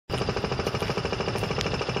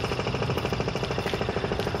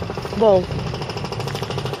Bom,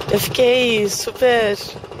 eu fiquei super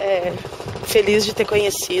feliz de ter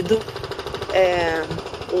conhecido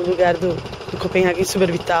o lugar do Copenhagen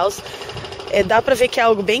Suborbitalls. Dá pra ver que é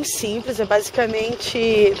algo bem simples, é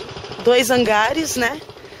basicamente 2 hangares, né?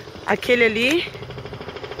 Aquele ali,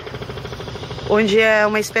 onde é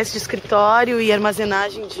uma espécie de escritório e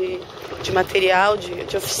armazenagem de material,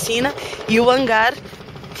 de oficina, e o hangar,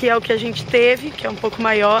 que é o que a gente teve, que é um pouco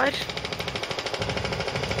maior,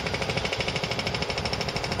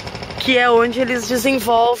 que é onde eles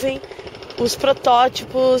desenvolvem os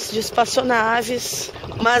protótipos de espaçonaves.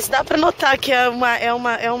 Mas dá para notar que é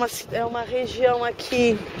uma região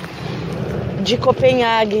aqui de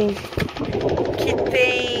Copenhagen que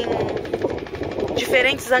tem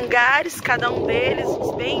diferentes hangares, cada um deles,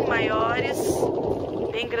 uns bem maiores,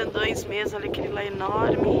 bem grandões mesmo. Olha aquele lá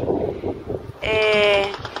enorme.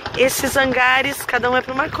 Esses hangares, cada um é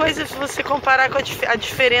para uma coisa. Se você comparar com a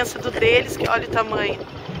diferença do deles, que olha o tamanho,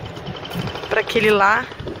 para aquele lá,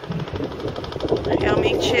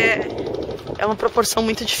 realmente é uma proporção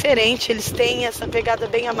muito diferente. Eles têm essa pegada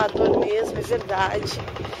bem amador mesmo, é verdade.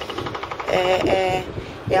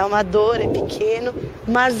 É amador, é pequeno,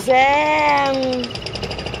 mas é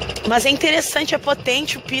interessante, é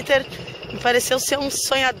potente. O Peter me pareceu ser um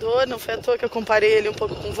sonhador, não foi à toa que eu comparei ele um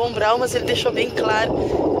pouco com o Von Braun, mas ele deixou bem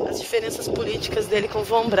claro as diferenças políticas dele com o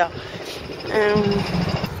Von Braun.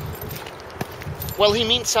 Well, he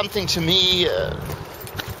means something to me.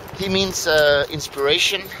 He means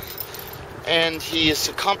inspiration, and he is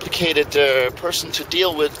a complicated person to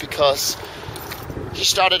deal with because he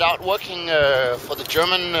started out working for the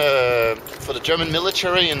German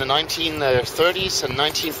military in the 1930s and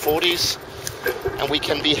 1940s, and we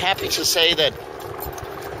can be happy to say that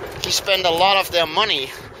he spent a lot of their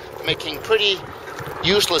money making pretty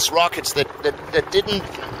useless rockets that didn't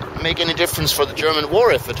make any difference for the German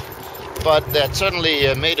war effort, but that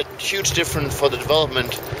certainly made a huge difference for the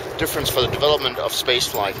development of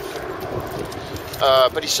spaceflight.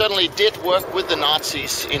 But he certainly did work with the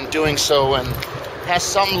Nazis in doing so, and has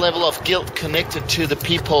some level of guilt connected to the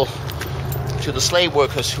people, to the slave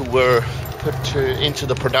workers who were put into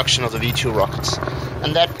the production of the V2 rockets.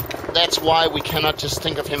 And that's why we cannot just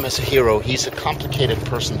think of him as a hero. He's a complicated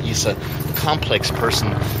person. He's a complex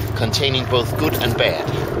person containing both good and bad.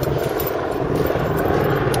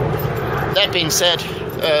 That being said,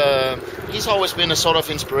 he's always been a sort of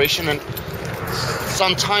inspiration, and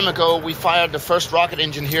some time ago we fired the first rocket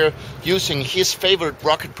engine here using his favorite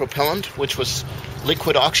rocket propellant, which was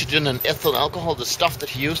liquid oxygen and ethyl alcohol, the stuff that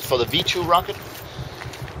he used for the V2 rocket.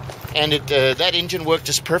 And that engine worked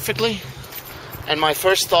just perfectly. And my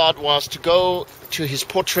first thought was to go to his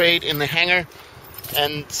portrait in the hangar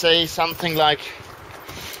and say something like,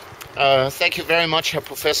 thank you very much, Herr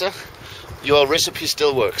Professor. Your recipe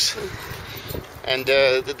still works. And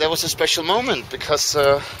that was a special moment because,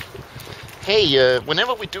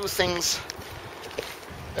 whenever we do things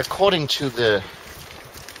according to the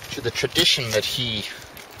tradition that he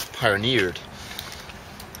pioneered,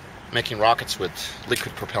 making rockets with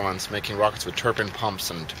liquid propellants, making rockets with turbine pumps,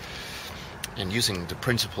 and using the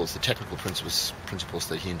technical principles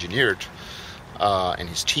that he engineered and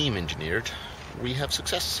his team engineered, we have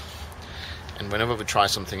success. And whenever we try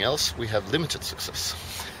something else, we have limited success.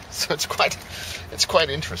 So it's quite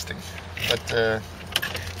interesting. But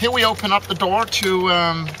here we open up the door to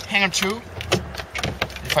hangar 2.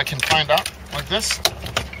 If I can find out, like this.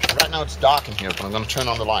 Right now it's dark in here, but I'm going to turn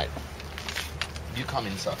on the light. You come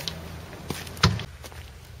inside.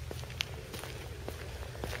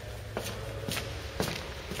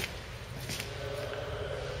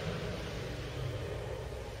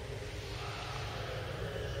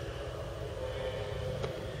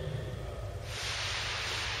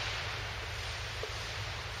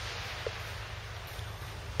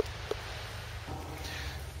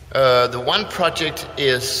 The one project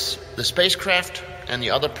is the spacecraft, and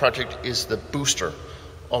the other project is the booster,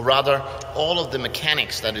 or rather all of the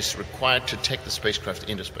mechanics that is required to take the spacecraft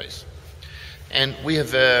into space. And we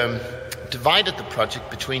have divided the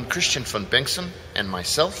project between Christian von Bengtsen and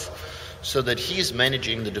myself, so that he is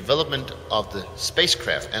managing the development of the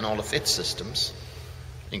spacecraft and all of its systems,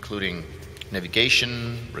 including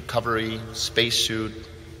navigation, recovery, spacesuit,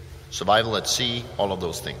 survival at sea, all of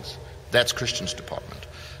those things. That's Christian's department.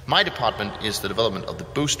 My department is the development of the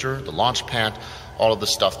booster, the launch pad, all of the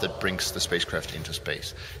stuff that brings the spacecraft into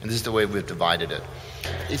space. And this is the way we've divided it.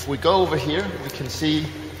 If we go over here, we can see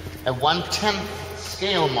a 1/10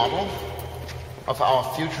 scale model of our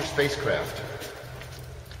future spacecraft.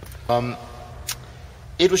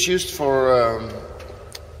 It was used for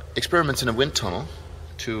experiments in a wind tunnel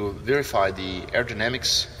to verify the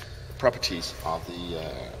aerodynamics properties of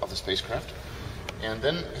the spacecraft. And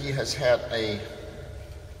then he has had a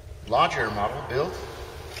larger model built.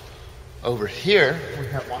 Over here we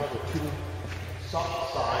have one of the two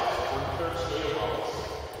soft sides, 1/3 scale models.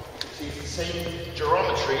 See, it's the same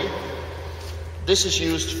geometry. This is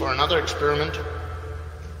used for another experiment,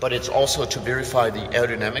 but it's also to verify the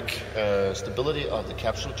aerodynamic stability of the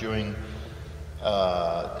capsule during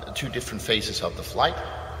two different phases of the flight.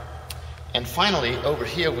 And finally, over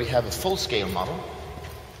here we have a full-scale model,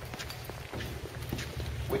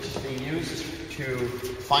 which is being used to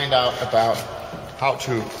find out about how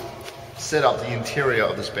to set up the interior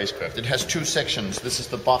of the spacecraft. It has two sections. This is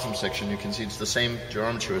the bottom section. You can see it's the same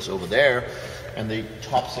geometry as over there, and the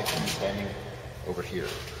top section is standing over here.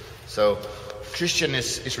 So Christian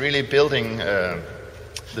is really building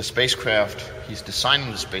the spacecraft. He's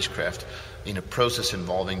designing the spacecraft in a process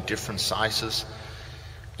involving different sizes,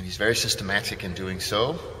 and he's very systematic in doing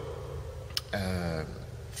so.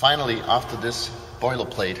 Finally, after this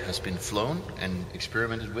boilerplate has been flown and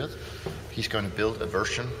experimented with, he's going to build a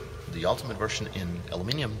version, the ultimate version, in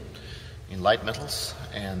aluminium, in light metals,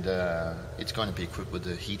 and it's going to be equipped with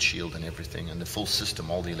the heat shield and everything, and the full system,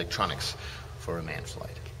 all the electronics for a manned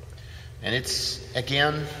flight. And it's,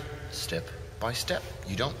 again, step by step.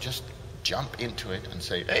 You don't just jump into it and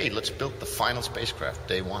say, hey, let's build the final spacecraft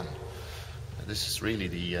day one. This is really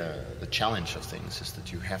the challenge of things, is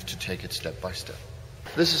that you have to take it step by step.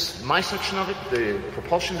 This is my section of it, the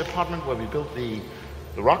propulsion department, where we built the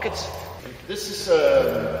rockets. This is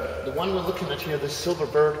the one we're looking at here, this Silver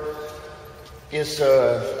Bird, is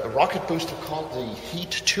a rocket booster called the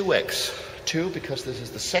Heat 2X2, because this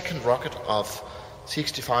is the second rocket of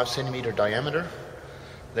 65 centimeter diameter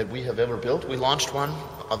that we have ever built. We launched one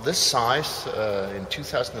of this size in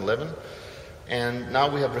 2011, and now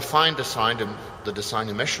we have refined the design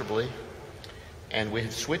immeasurably, and we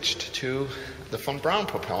have switched to the von Braun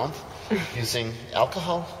propellant using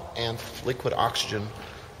alcohol and liquid oxygen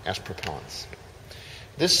as propellants.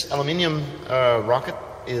 This aluminium rocket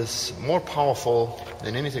is more powerful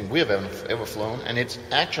than anything we have ever flown, and it's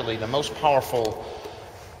actually the most powerful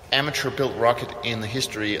amateur-built rocket in the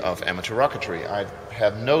history of amateur rocketry. I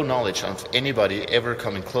have no knowledge of anybody ever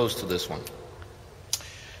coming close to this one.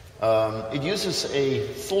 It uses a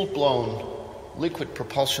full-blown liquid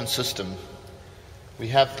propulsion system. We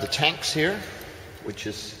have the tanks here, which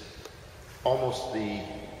is almost the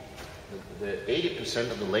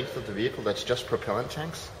 80% of the length of the vehicle. That's just propellant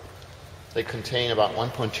tanks. They contain about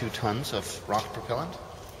 1.2 tons of rocket propellant.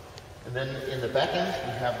 And then in the back end,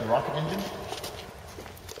 we have the rocket engine.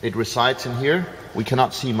 It resides in here. We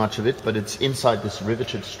cannot see much of it, but it's inside this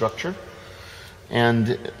riveted structure.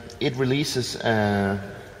 And it releases a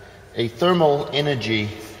thermal energy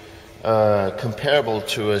comparable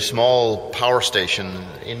to a small power station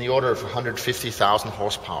in the order of 150,000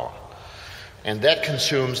 horsepower. And that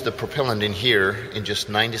consumes the propellant in here in just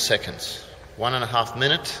 90 seconds. 1.5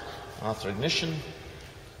 minutes after ignition,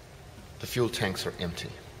 the fuel tanks are empty.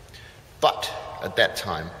 But at that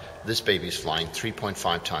time, this baby is flying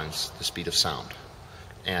 3.5 times the speed of sound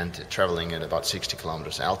and traveling at about 60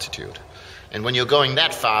 kilometers altitude. And when you're going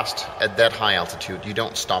that fast at that high altitude, you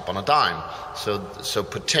don't stop on a dime. So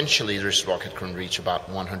potentially this rocket can reach about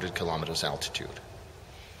 100 kilometers altitude.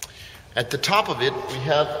 At the top of it, we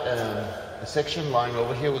have a section lying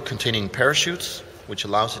over here containing parachutes, which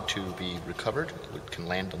allows it to be recovered. It can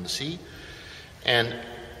land on the sea. And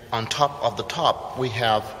on top of the top, we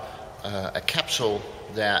have a capsule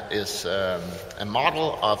that is a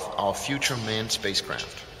model of our future manned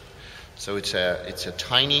spacecraft. So it's a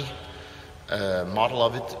tiny model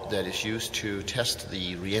of it that is used to test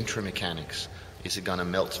the re-entry mechanics. Is it going to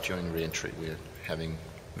melt during re-entry? We're having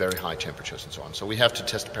very high temperatures and so on. So we have to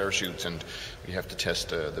test parachutes, and we have to test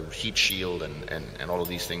the heat shield and all of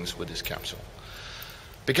these things with this capsule.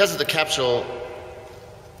 Because of the capsule,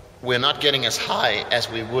 we're not getting as high as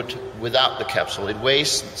we would without the capsule. It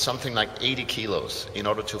weighs something like 80 kilos in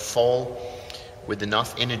order to fall with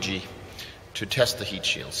enough energy to test the heat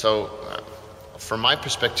shield. So from my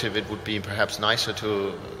perspective, it would be perhaps nicer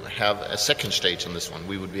to have a second stage on this one.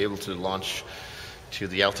 We would be able to launch to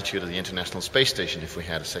the altitude of the International Space Station if we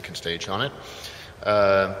had a second stage on it.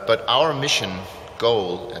 But our mission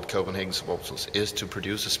goal at Copenhagen Suborbitalls is to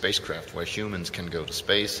produce a spacecraft where humans can go to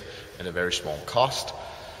space at a very small cost,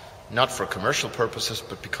 not for commercial purposes,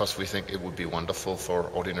 but because we think it would be wonderful for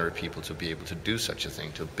ordinary people to be able to do such a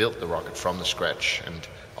thing, to build the rocket from the scratch and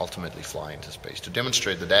ultimately fly into space. To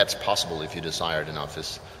demonstrate that that's possible if you desire it enough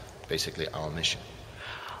is basically our mission.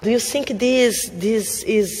 Do you think this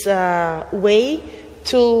is a way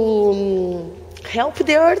to help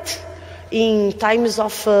the Earth in times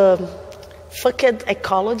of fucked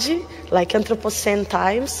ecology, like Anthropocene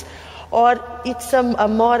times, or it's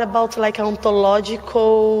more about like an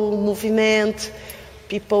ontological movement,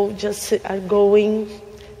 people just are going,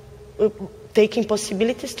 taking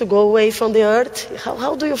possibilities to go away from the earth.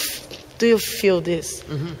 How do you feel this?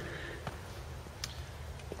 Mm-hmm.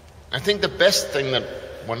 I think the best thing that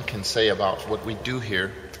one can say about what we do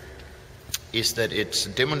here is that it's a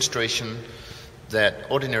demonstration that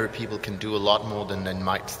ordinary people can do a lot more than they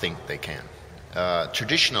might think they can.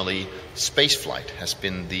 Traditionally, spaceflight has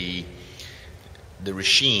been the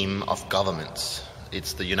regime of governments.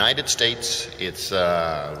 It's the United States, it's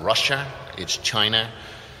Russia, it's China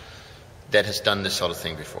that has done this sort of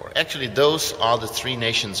thing before. Actually, those are the three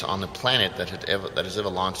nations on the planet that has ever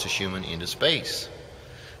launched a human into space.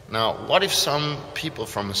 Now, what if some people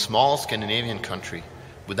from a small Scandinavian country,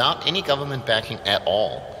 without any government backing at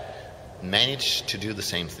all, managed to do the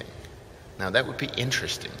same thing? Now, that would be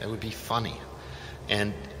interesting, that would be funny.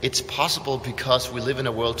 And it's possible because we live in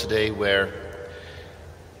a world today where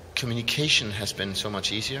communication has been so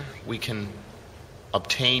much easier. We can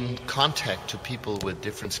obtain contact to people with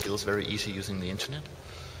different skills very easy using the internet.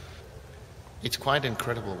 It's quite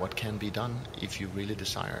incredible what can be done if you really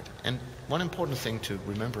desire it. And one important thing to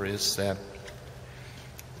remember is that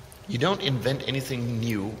you don't invent anything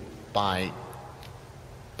new by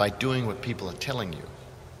doing what people are telling you,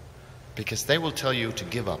 because they will tell you to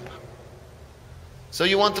give up. So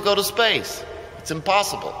you want to go to space? It's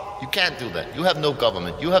impossible. You can't do that. You have no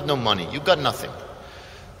government. You have no money. You've got nothing.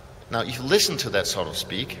 Now, if you listen to that sort of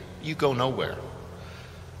speak, you go nowhere.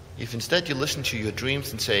 If instead you listen to your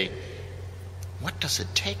dreams and say, what does it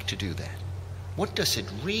take to do that? What does it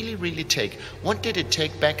really, really take? What did it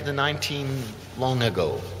take back in the 19 long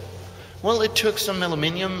ago? Well, it took some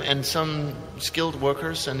aluminium and some skilled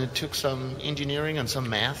workers, and it took some engineering and some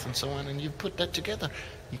math and so on, and you put that together.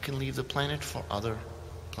 You can leave the planet for other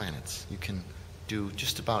planets. You can do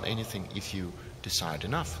just about anything if you decide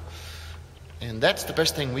enough. And that's the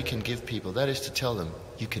best thing we can give people. That is to tell them,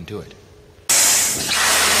 you can do it. This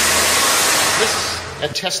is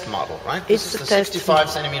a test model, right? This is a 65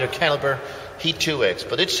 centimeter caliber Heat 2X,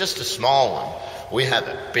 but it's just a small one. We have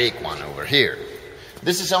a big one over here.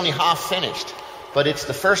 This is only half finished, but it's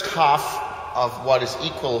the first half of what is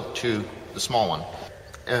equal to the small one.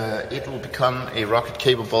 It will become a rocket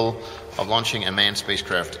capable of launching a manned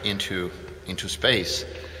spacecraft into space.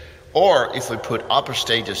 Or if we put upper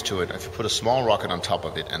stages to it, if we put a small rocket on top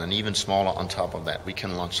of it and an even smaller on top of that, we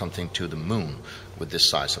can launch something to the moon with this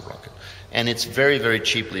size of rocket. And it's very, very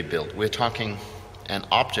cheaply built. We're talking an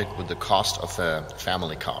object with the cost of a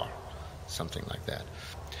family car, something like that.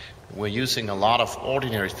 We're using a lot of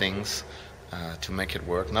ordinary things to make it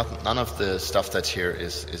work. None of the stuff that's here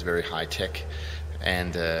is very high tech,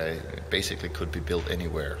 and basically could be built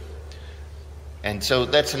anywhere. And so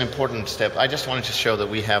that's an important step. I just wanted to show that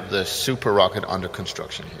we have the super rocket under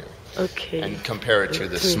construction here. Okay. And compare it to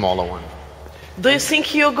the smaller one. Do you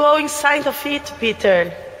think you'll go inside of it,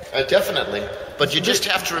 Peter? Definitely. But you just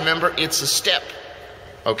have to remember it's a step.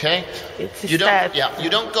 Okay? It's a step. You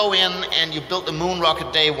don't go in and you build the moon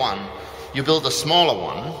rocket day one. You build a smaller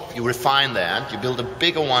one, you refine that. You build a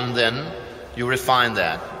bigger one, then you refine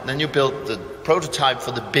that. Then you build the prototype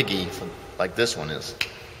for the biggie, like this one is.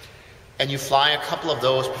 And you fly a couple of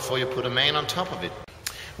those before you put a man on top of it.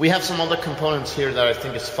 We have some other components here that I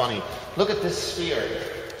think is funny. Look at this sphere.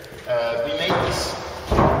 We made this.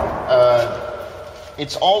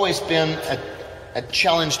 It's always been a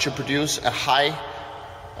challenge to produce a high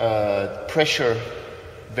pressure,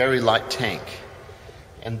 very light tank.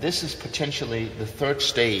 And this is potentially the third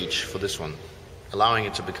stage for this one, allowing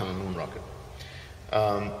it to become a moon rocket.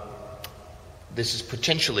 This is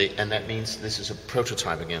potentially, and that means this is a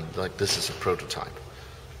prototype again, like this is a prototype.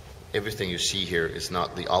 Everything you see here is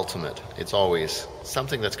not the ultimate. It's always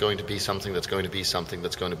something that's going to be something that's going to be something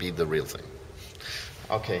that's going to be the real thing.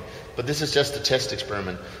 Okay, but this is just a test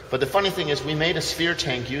experiment. But the funny thing is we made a sphere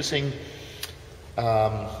tank using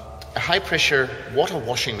a high pressure water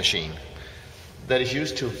washing machine that is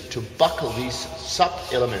used to buckle these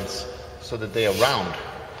sub-elements so that they are round.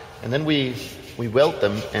 And then we weld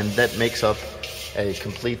them, and that makes up a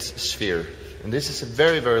complete sphere. And this is a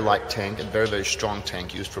very, very light tank and very, very strong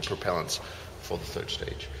tank used for propellants for the third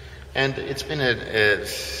stage. And it's been a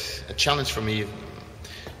challenge for me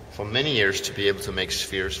for many years to be able to make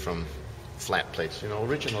spheres from flat plates. You know,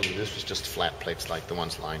 originally this was just flat plates like the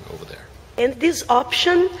ones lying over there. And this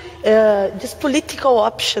option, this political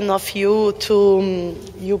option of you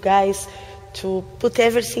guys to put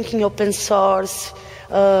everything in open source,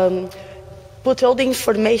 put all the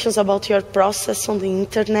information about your process on the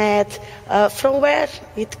internet, from where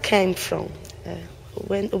it came from,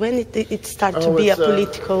 when it started to be a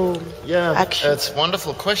political action. That's a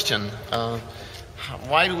wonderful question.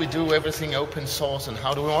 Why do we do everything open source, and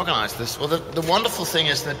how do we organize this? Well, the wonderful thing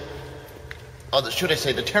is that, or should I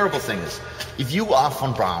say the terrible thing is, if you are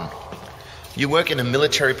von Braun, you work in a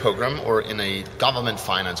military program or in a government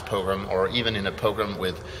finance program or even in a program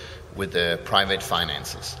with private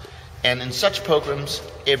finances. And in such programs,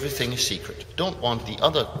 everything is secret. Don't want the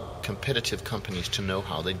other competitive companies to know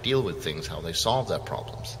how they deal with things, how they solve their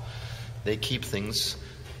problems. They keep things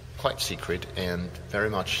quite secret and very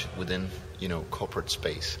much within, corporate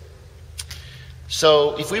space.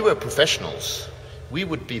 So if we were professionals, we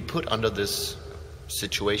would be put under this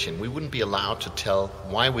situation. We wouldn't be allowed to tell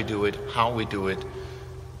why we do it, how we do it,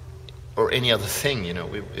 or any other thing,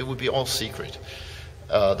 it would be all secret.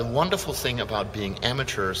 The wonderful thing about being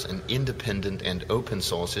amateurs and independent and open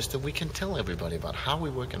source is that we can tell everybody about how we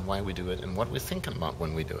work and why we do it and what we're thinking about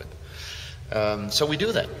when we do it. So we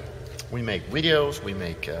do that. We make videos, we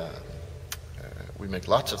make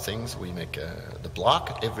lots of things. We make the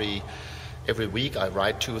blog. Every week I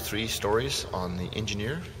write 2 or 3 stories on The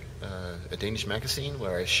Engineer, a Danish magazine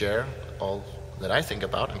where I share all that I think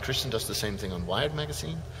about, and Christian does the same thing on Wired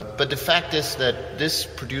magazine. But the fact is that this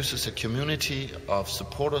produces a community of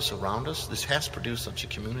supporters around us. This has produced such a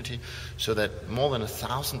community so that more than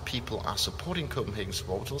 1,000 people are supporting Copenhagen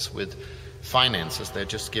Suborbitalls with finances. They're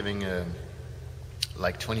just giving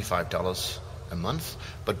like $25 a month,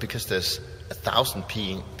 but because there's 1,000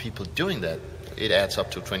 people doing that, it adds up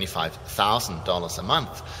to $25,000 a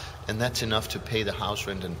month, and that's enough to pay the house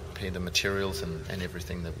rent and pay the materials and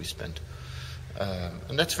everything that we spent.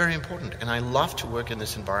 And that's very important, and I love to work in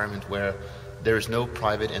this environment where there is no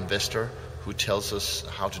private investor who tells us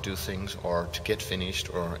how to do things or to get finished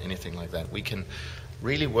or anything like that. We can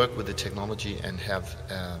really work with the technology and have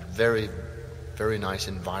a very, very nice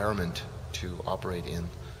environment to operate in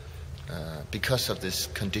because of this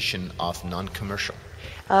condition of non-commercial.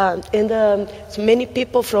 So many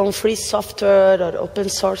people from free software or open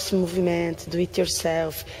source movement, do it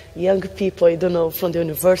yourself, young people, I don't know, from the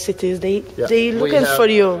universities, they looking for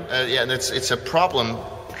you. Yeah, and it's a problem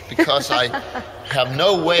because I have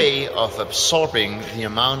no way of absorbing the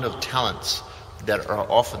amount of talents that are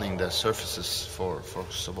offering their services for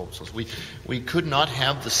Suborbitalls. We could not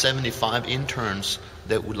have the 75 interns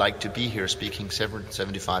that would like to be here speaking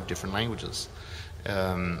 75 different languages.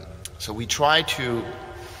 So we try to,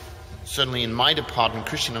 certainly in my department,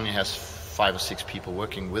 Christian only has 5 or 6 people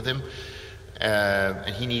working with him,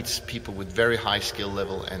 and he needs people with very high skill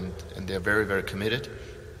level, and they're very, very committed.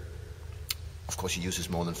 Of course, he uses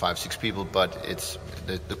more than 5 or 6 people, but it's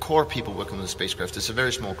the core people working with the spacecraft is a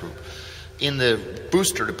very small group. In the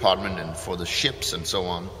booster department and for the ships and so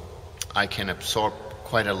on, I can absorb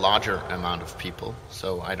quite a larger amount of people.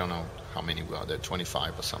 So I don't know how many we are there,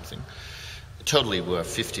 25 or something. Totally, we're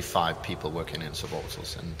 55 people working in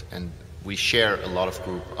Suborbitalls, and we share a lot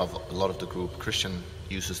of the group. Christian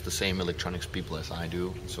uses the same electronics people as I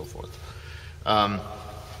do, and so forth.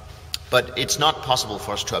 But it's not possible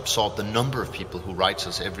for us to absorb the number of people who writes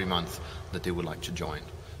us every month that they would like to join.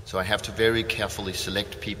 So I have to very carefully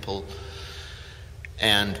select people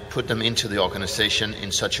and put them into the organization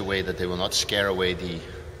in such a way that they will not scare away the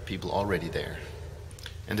people already there.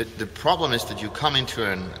 And the problem is that you come into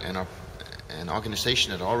an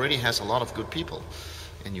organization that already has a lot of good people,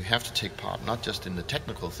 and you have to take part not just in the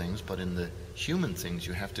technical things, but in the human things.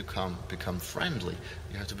 You have to become friendly.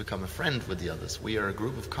 You have to become a friend with the others. We are a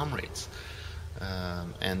group of comrades,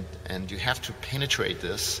 and you have to penetrate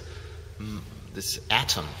this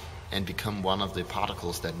atom and become one of the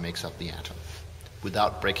particles that makes up the atom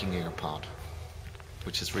without breaking it apart,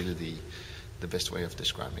 which is really the best way of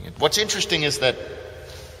describing it. What's interesting is that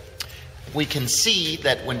we can see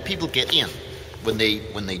that when people get in, when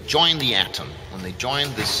they join the atom, when they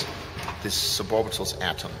join this Suborbitalls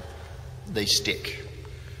atom, they stick.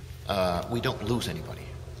 We don't lose anybody.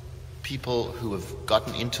 People who have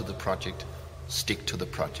gotten into the project stick to the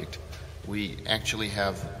project. We actually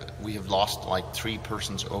have lost like 3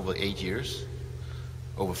 persons over 8 years,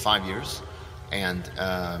 over 5 years, and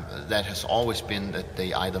that has always been that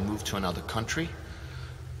they either moved to another country.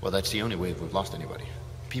 Well, that's the only way we've lost anybody.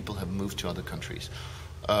 People have moved to other countries.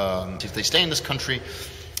 If they stay in this country,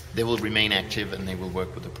 they will remain active and they will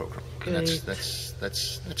work with the program. And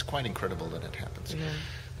that's quite incredible that it happens. Yeah.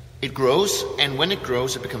 It grows, and when it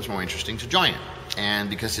grows, it becomes more interesting to join it. And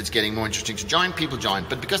because it's getting more interesting to join, people join.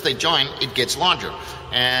 But because they join, it gets larger.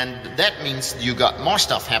 And that means you got more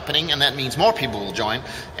stuff happening, and that means more people will join.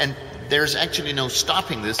 And there's actually no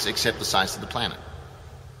stopping this except the size of the planet.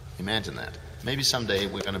 Imagine that. Maybe someday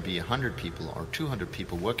we're going to be 100 people or 200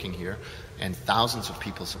 people working here and thousands of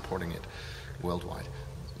people supporting it worldwide.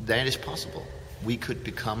 That is possible. We could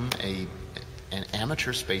become an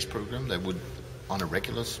amateur space program that would, on a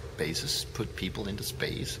regular basis, put people into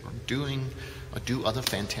space or do other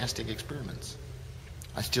fantastic experiments.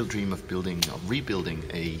 I still dream of building or rebuilding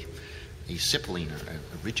a Zeppelin or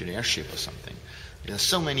a rigid airship or something. There are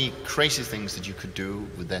so many crazy things that you could do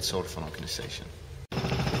with that sort of an organization.